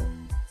bottle of milk.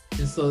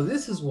 And so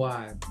this is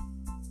why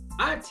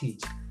I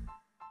teach.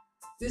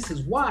 This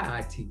is why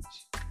I teach.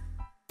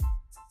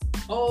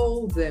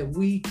 Oh, that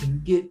we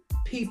can get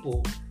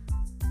people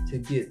to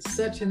get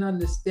such an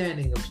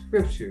understanding of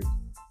scripture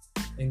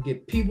and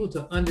get people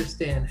to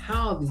understand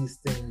how these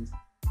things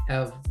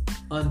have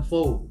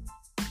unfolded,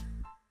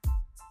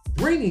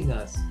 bringing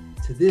us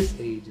to this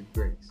age of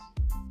grace.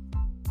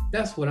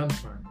 That's what I'm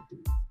trying to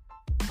do.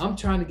 I'm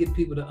trying to get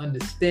people to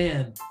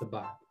understand the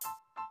Bible.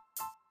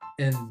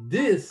 And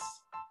this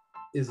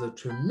is a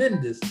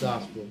tremendous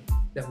gospel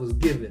that was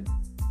given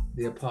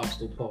the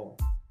Apostle Paul.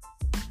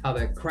 How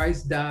that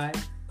Christ died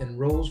and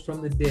rose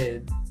from the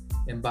dead,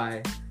 and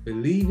by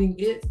believing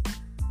it,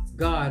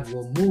 God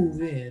will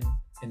move in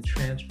and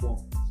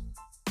transform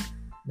us.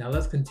 Now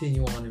let's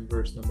continue on in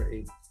verse number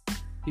 8.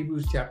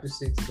 Hebrews chapter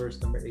 6,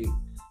 verse number 8.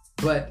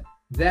 But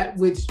that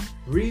which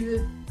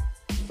breatheth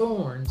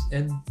thorns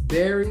and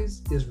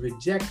berries is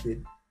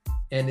rejected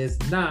and is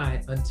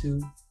nigh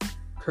unto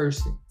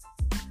cursing.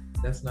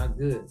 That's not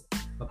good.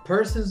 A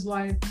person's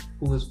life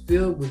who is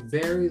filled with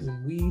berries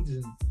and weeds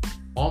and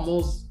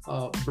almost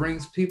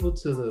brings people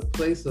to the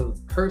place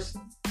of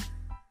cursing.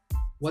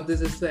 What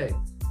does it say?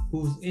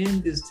 Whose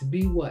end is to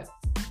be what?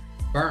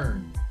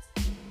 Burned.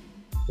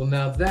 Well,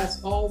 now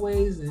that's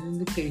always an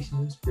indication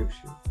in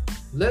scripture.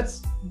 Let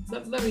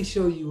me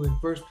show you in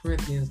 1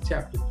 Corinthians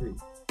chapter 3.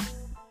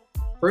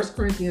 1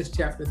 Corinthians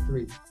chapter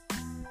 3.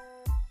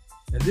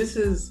 And this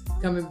is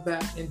coming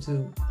back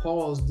into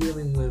Paul's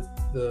dealing with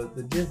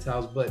the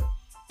Gentiles, but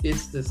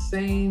it's the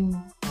same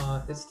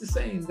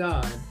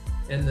God,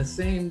 and the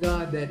same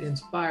God that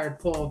inspired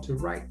Paul to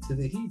write to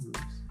the Hebrews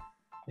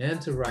and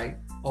to write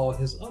all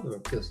his other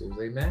epistles.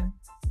 Amen.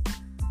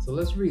 So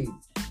let's read.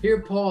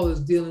 Here Paul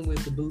is dealing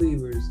with the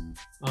believers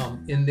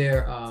in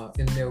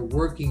their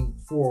working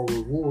for a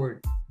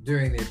reward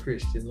during their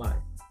Christian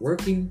life.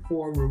 Working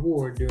for a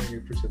reward during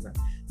your Christian life.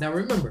 Now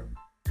remember,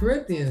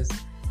 Corinthians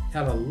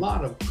had a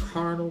lot of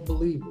carnal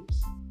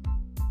believers.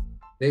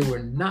 They were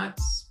not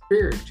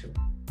spiritual.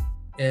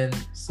 And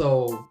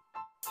so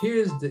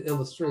here's the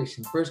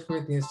illustration. 1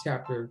 Corinthians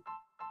chapter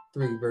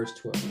 3, verse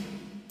 12.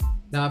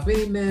 Now, if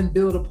any man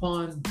build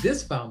upon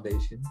this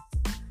foundation,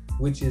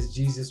 which is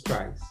Jesus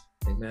Christ,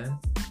 amen,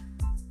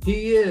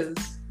 he is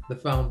the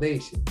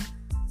foundation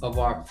of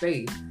our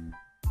faith,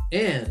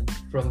 and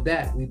from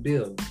that we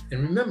build.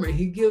 And remember,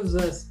 he gives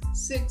us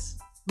 6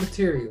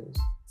 materials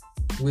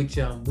which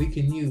we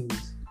can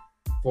use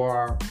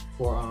for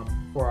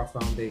our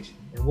foundation.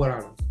 And what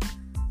are they?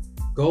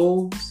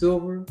 Gold,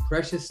 silver,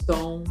 precious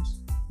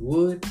stones,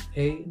 wood,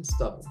 hay, and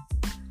stubble.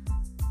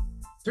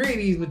 3 of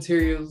these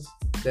materials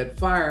that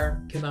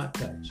fire cannot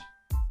touch,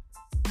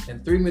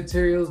 and 3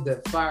 materials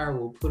that fire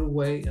will put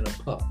away in a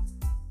puff,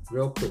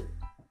 real quick.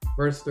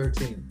 Verse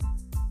 13.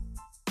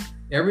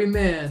 Every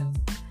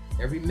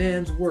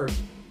man's work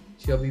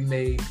shall be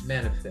made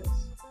manifest.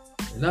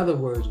 In other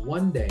words,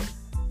 one day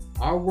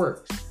our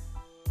works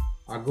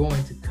are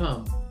going to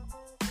come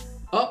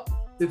up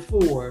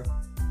before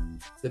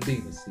the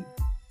bema seat.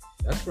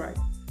 That's right,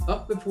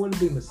 up before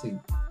the bema seat.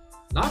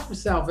 Not for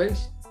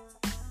salvation,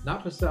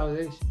 not for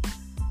salvation.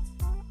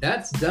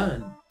 That's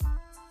done,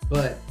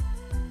 but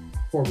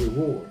for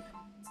reward.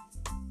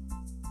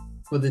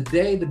 For the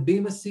day the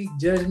bema seat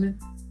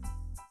judgment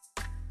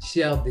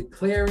shall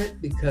declare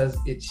it, because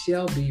it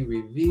shall be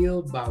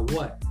revealed by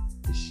what?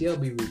 It shall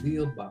be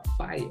revealed by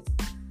fire.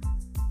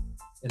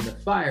 And the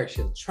fire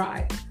shall try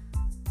it.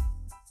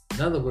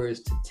 In other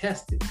words, to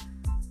test it.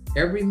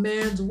 Every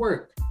man's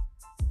work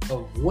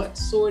of what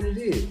sort it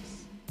is,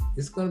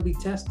 it's going to be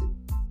tested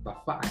by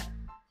fire.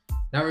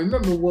 Now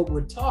remember what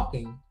we're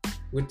talking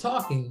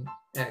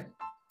at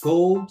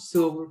gold,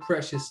 silver,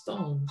 precious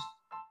stones,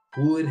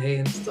 wood, hay,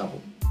 and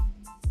stubble.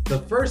 The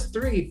first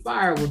 3,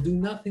 fire will do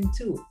nothing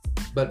to it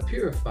but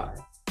purify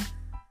it.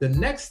 The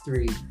next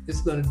 3 is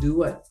going to do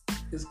what?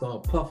 It's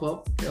going to puff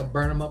up, they'll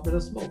burn them up in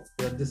the smoke,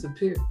 they'll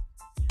disappear.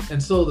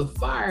 And so the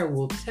fire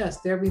will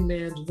test every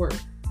man's work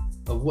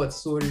of what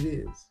sort it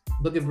is.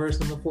 Look at verse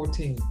number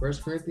 14, 1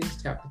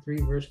 Corinthians chapter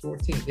 3, verse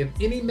 14. If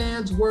any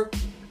man's work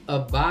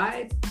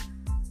abide,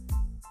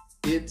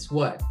 it's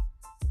what?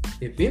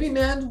 If any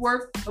man's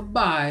work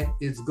abide,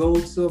 it's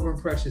gold, silver,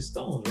 and precious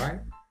stones, right?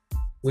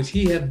 Which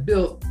he hath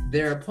built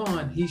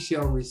thereupon, he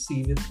shall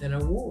receive it an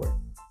award.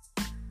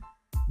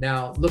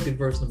 Now look at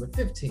verse number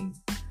 15.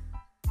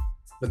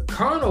 The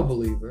carnal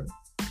believer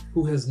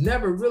who has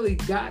never really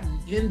gotten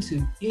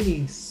into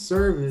any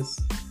service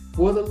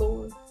for the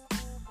Lord,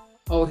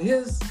 oh,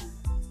 he's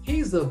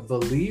a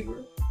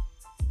believer.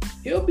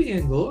 He'll be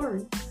in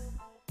glory.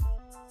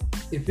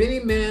 If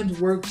any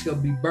man's work shall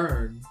be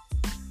burned,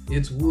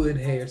 it's wood,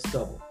 hay, or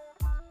stubble.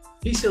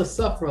 He shall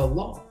suffer a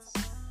loss,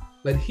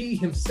 but he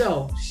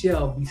himself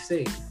shall be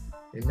saved.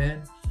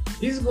 Amen.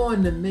 He's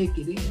going to make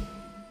it in,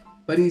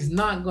 but he's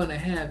not going to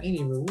have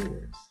any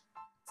rewards.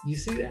 You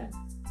see that?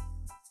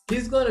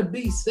 He's going to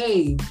be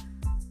saved,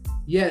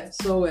 yet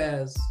so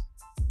as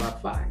by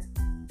fire.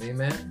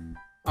 Amen.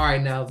 All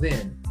right, now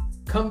then,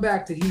 come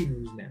back to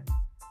Hebrews now.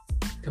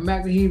 Come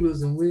back to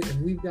Hebrews, and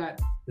we've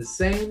got the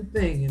same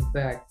thing. In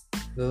fact,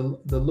 the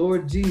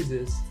Lord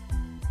Jesus,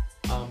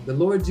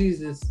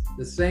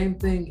 the same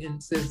thing,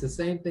 and says the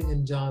same thing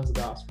in John's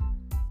gospel.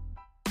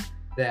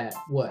 That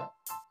what?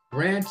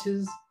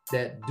 Branches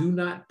that do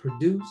not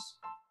produce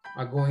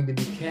are going to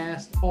be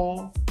cast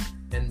off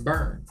and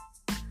burned.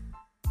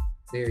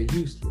 They are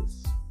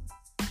useless.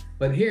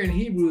 But here in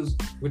Hebrews,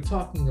 we're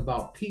talking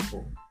about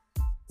people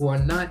who are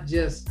not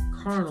just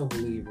carnal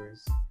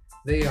believers.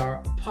 They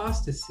are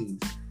apostasies.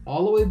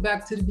 All the way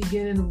back to the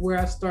beginning of where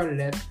I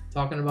started at,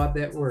 talking about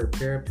that word,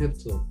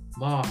 parapipto,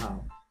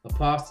 mahal,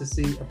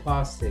 apostasy,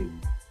 apostate.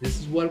 This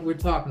is what we're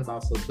talking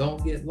about, so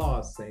don't get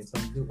lost, saints.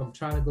 I'm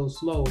trying to go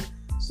slow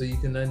so you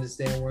can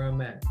understand where I'm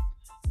at.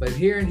 But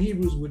here in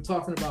Hebrews, we're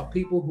talking about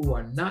people who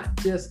are not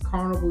just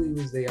carnal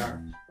believers, they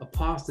are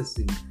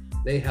apostasies.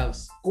 They have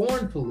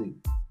scornfully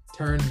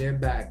turned their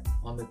back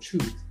on the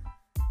truth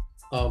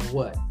of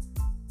what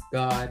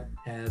God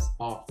has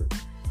offered.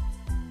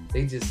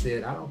 They just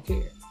said, I don't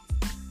care.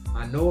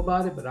 I know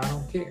about it, but I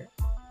don't care.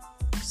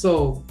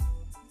 So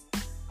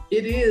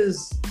it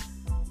is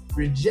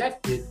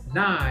rejected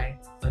nigh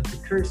unto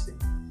cursing,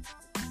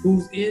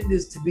 whose end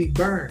is to be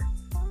burned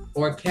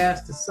or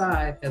cast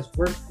aside as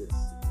worthless.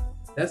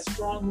 That's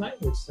strong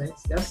language,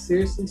 saints. That's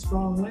seriously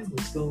strong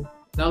language. So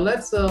now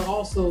let's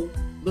also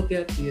look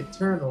at the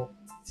eternal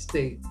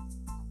state.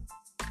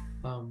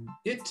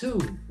 It too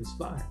is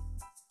fire.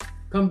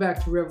 Come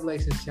back to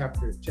Revelation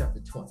chapter 20,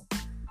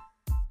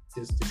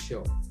 just to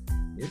show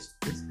it's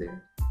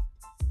there.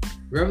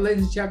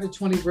 Revelation chapter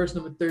 20, verse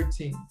number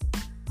 13.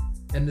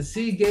 And the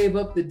sea gave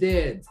up the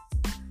dead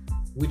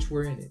which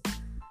were in it.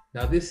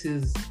 Now this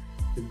is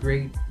the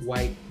great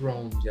white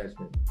throne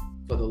judgment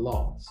for the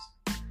lost.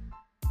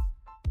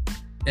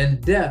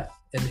 And death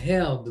and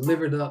hell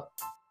delivered up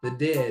the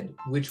dead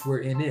which were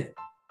in it.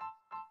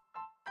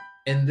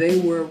 And they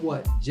were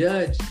what?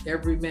 Judged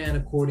every man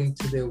according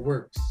to their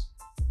works.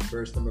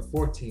 Verse number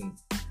 14.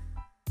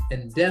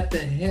 And death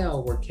and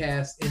hell were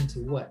cast into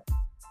what?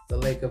 The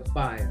lake of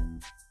fire.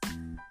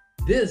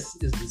 This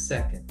is the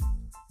second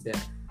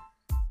death.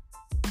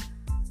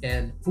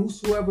 And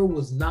whosoever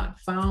was not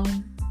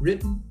found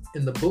written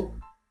in the book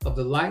of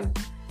the life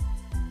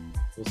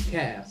was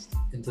cast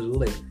into the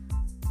lake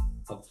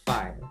of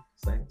fire,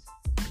 saints.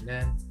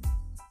 Amen.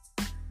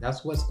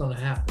 That's what's going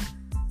to happen.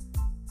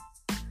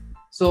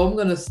 So I'm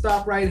going to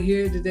stop right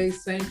here today,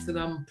 saints, and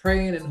I'm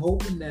praying and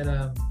hoping that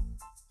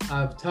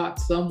I've taught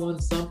someone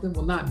something.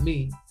 Well, not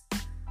me,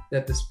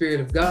 that the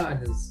Spirit of God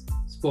has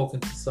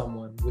spoken to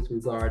someone with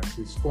regard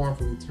to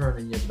scornfully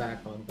turning your back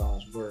on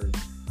God's word,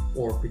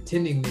 or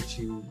pretending that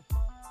you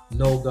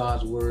know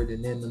God's word,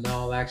 and then in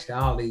all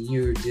actuality,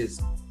 you're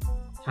just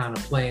kind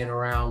of playing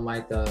around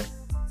like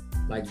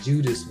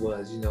Judas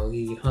was. You know,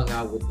 he hung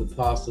out with the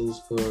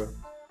apostles for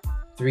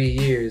 3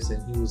 years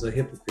and he was a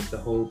hypocrite the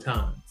whole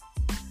time.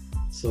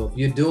 So if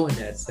you're doing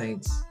that,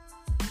 saints,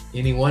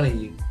 any one of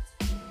you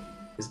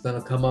is going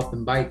to come up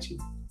and bite you.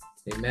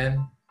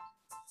 Amen.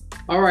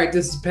 All right,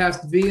 this is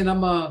Pastor B, and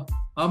I'm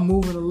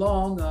moving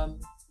along.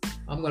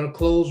 I'm going to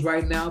close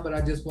right now, but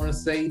I just want to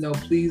say,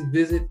 please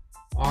visit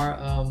our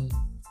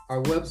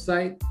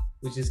website,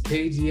 which is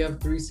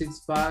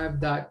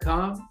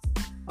kgf365.com.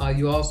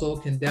 You also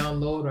can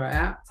download our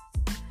app,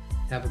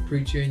 have a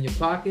preacher in your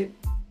pocket,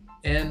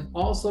 and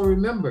also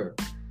remember,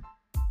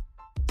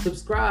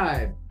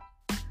 subscribe,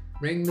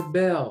 ring the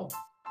bell,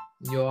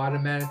 and you'll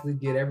automatically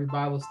get every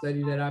Bible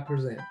study that I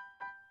present.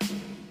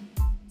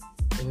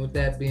 And with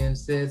that being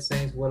said,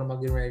 saints, what am I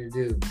getting ready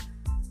to do?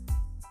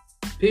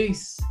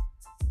 Peace.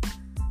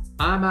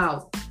 I'm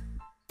out.